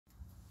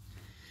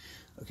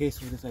Okay,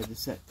 so we decided to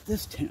set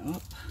this tent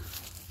up.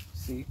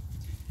 See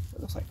what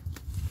it looks like.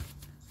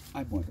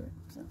 I'm wondering.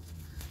 So.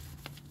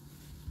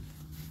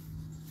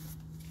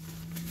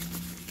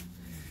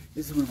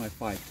 This is one of my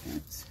 5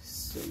 tents.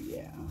 So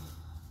yeah.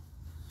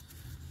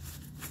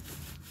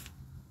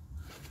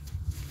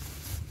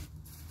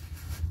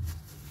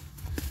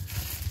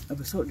 I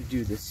was starting to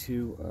do this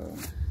to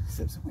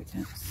set up some of my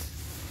tents.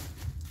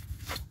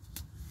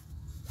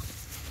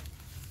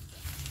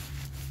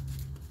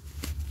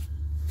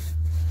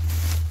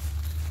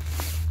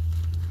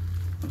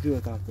 I'll do it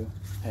without the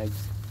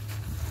pegs.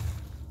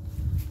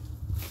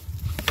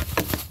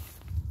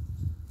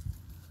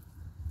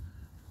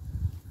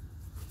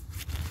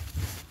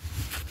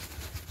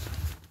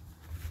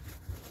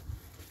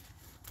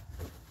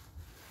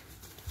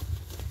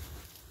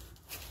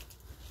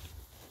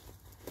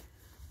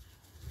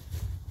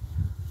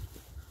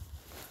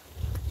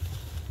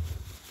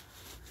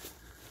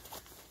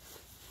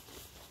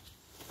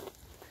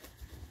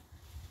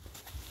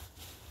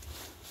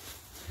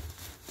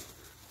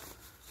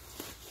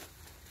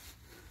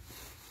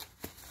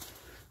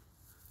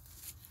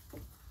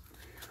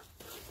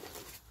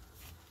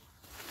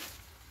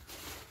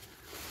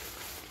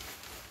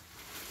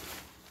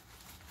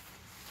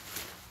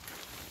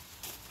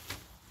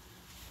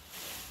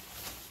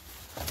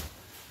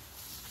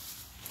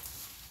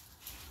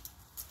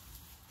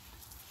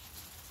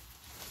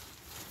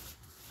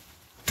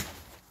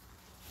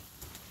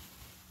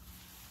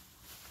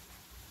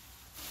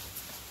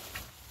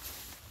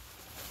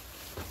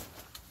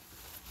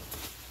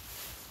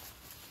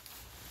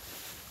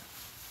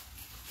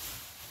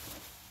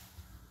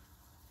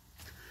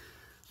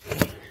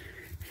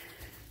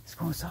 Let's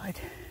go inside.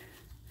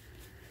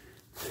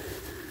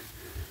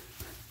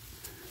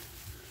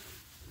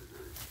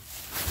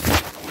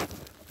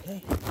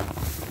 Okay.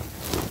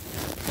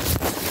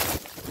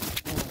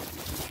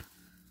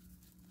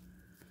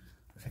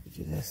 Wish I could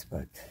do this,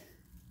 but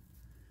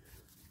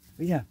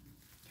yeah,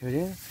 here it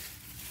is.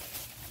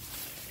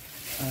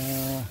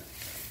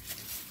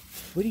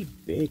 Pretty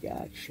big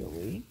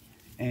actually,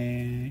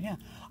 and yeah,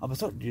 I'm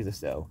starting to do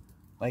this though.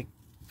 Like,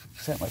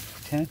 set my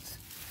tent.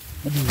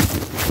 Let me do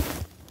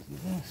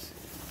this.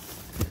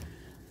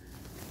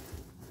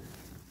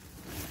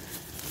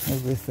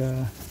 And with you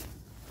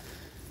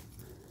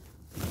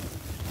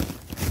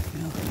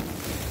know,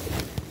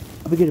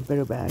 I'm gonna get a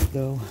better bag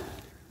though.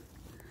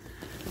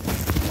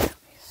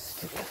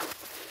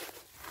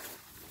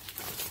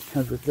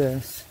 Comes with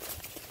this,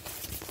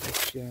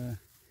 which you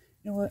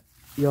know what?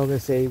 Y'all gonna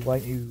say why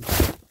you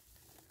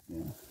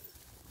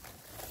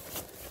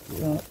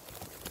know,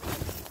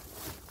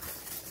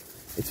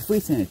 it's a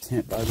freestanding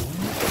tent, by the way.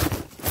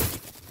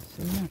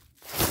 So yeah.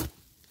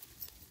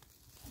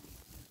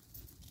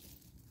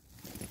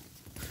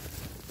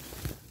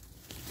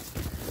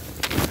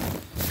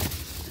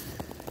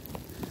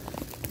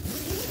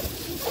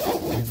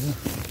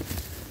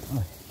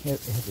 Oh, it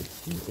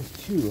has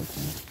two.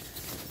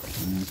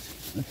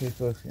 Okay,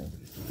 folks, yeah,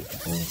 just do this.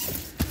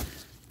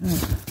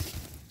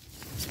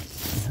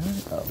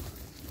 Oh.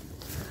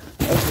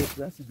 Okay,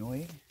 so that's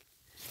annoying.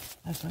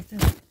 That's like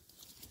that.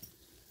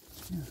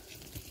 Yeah.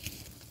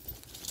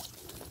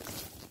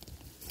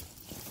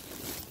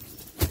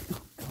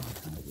 Oh God,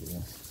 how do I do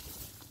this?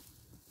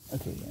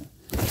 Okay, yeah.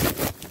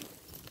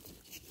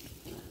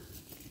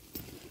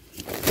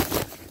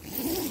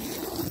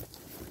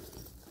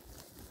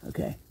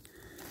 Okay.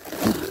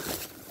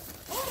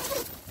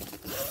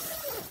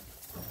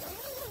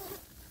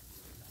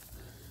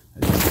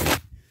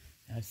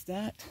 That's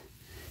that.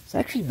 It's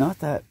actually not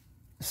that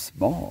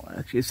small.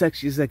 Actually, it's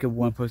actually just like a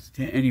one-person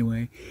tent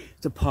anyway.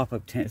 It's a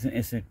pop-up tent. It's an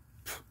instant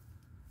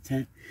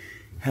tent.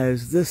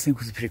 Has this thing,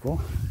 which is pretty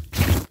cool.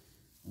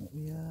 Let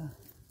me,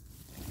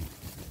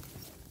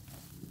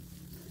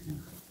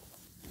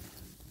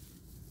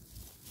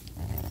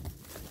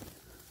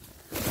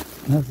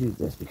 I'll do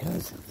this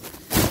because,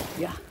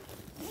 yeah.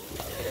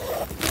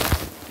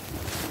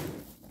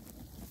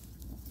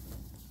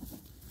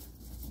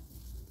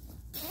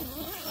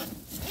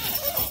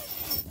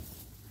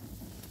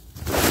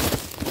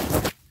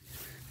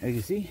 As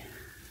you see,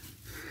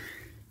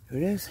 here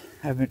it is.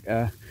 I haven't,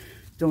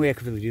 don't way I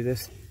could really do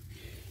this.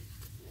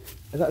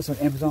 I got this on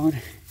Amazon.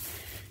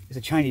 It's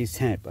a Chinese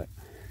tent, but,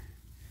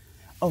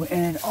 oh,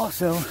 and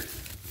also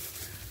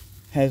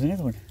has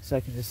another one. So I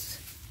can just,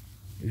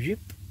 zip.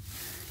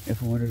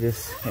 If I want to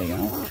just hang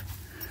out,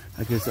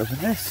 I can just open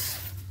this.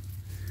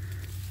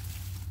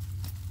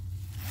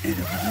 And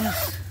open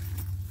this.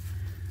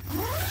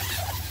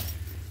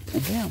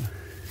 And bam.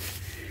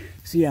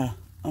 So yeah,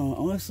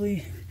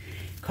 honestly,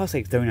 it costs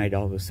like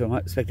 $39, so I'm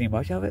not expecting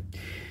much of it.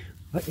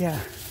 But yeah.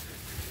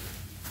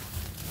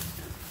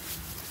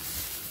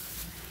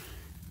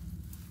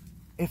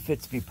 It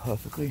fits me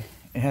perfectly.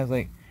 It has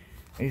like,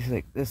 it's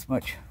like this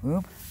much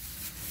room.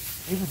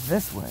 Even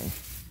this way.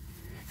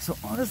 So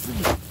honestly,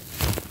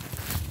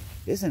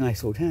 it's a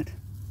nice old tent,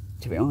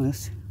 to be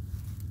honest.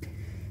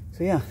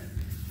 So yeah,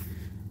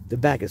 the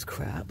bag is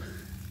crap.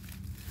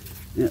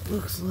 And it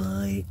looks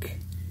like,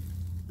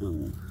 I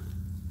don't know,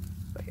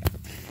 but yeah.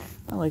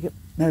 I like it.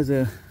 There's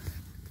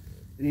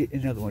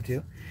another one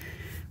too.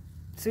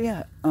 So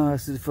yeah,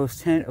 this is the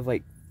first tent of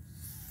like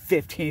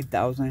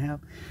 15,000 I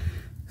have.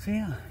 So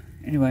yeah,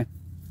 anyway,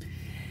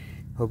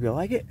 hope y'all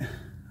like it.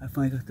 I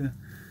finally got the,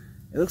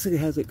 it looks like it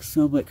has like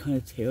some like kind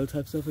of tail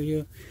type stuff over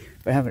here,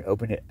 but I haven't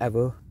opened it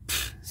ever.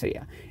 So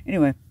yeah,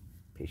 anyway,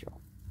 peace y'all.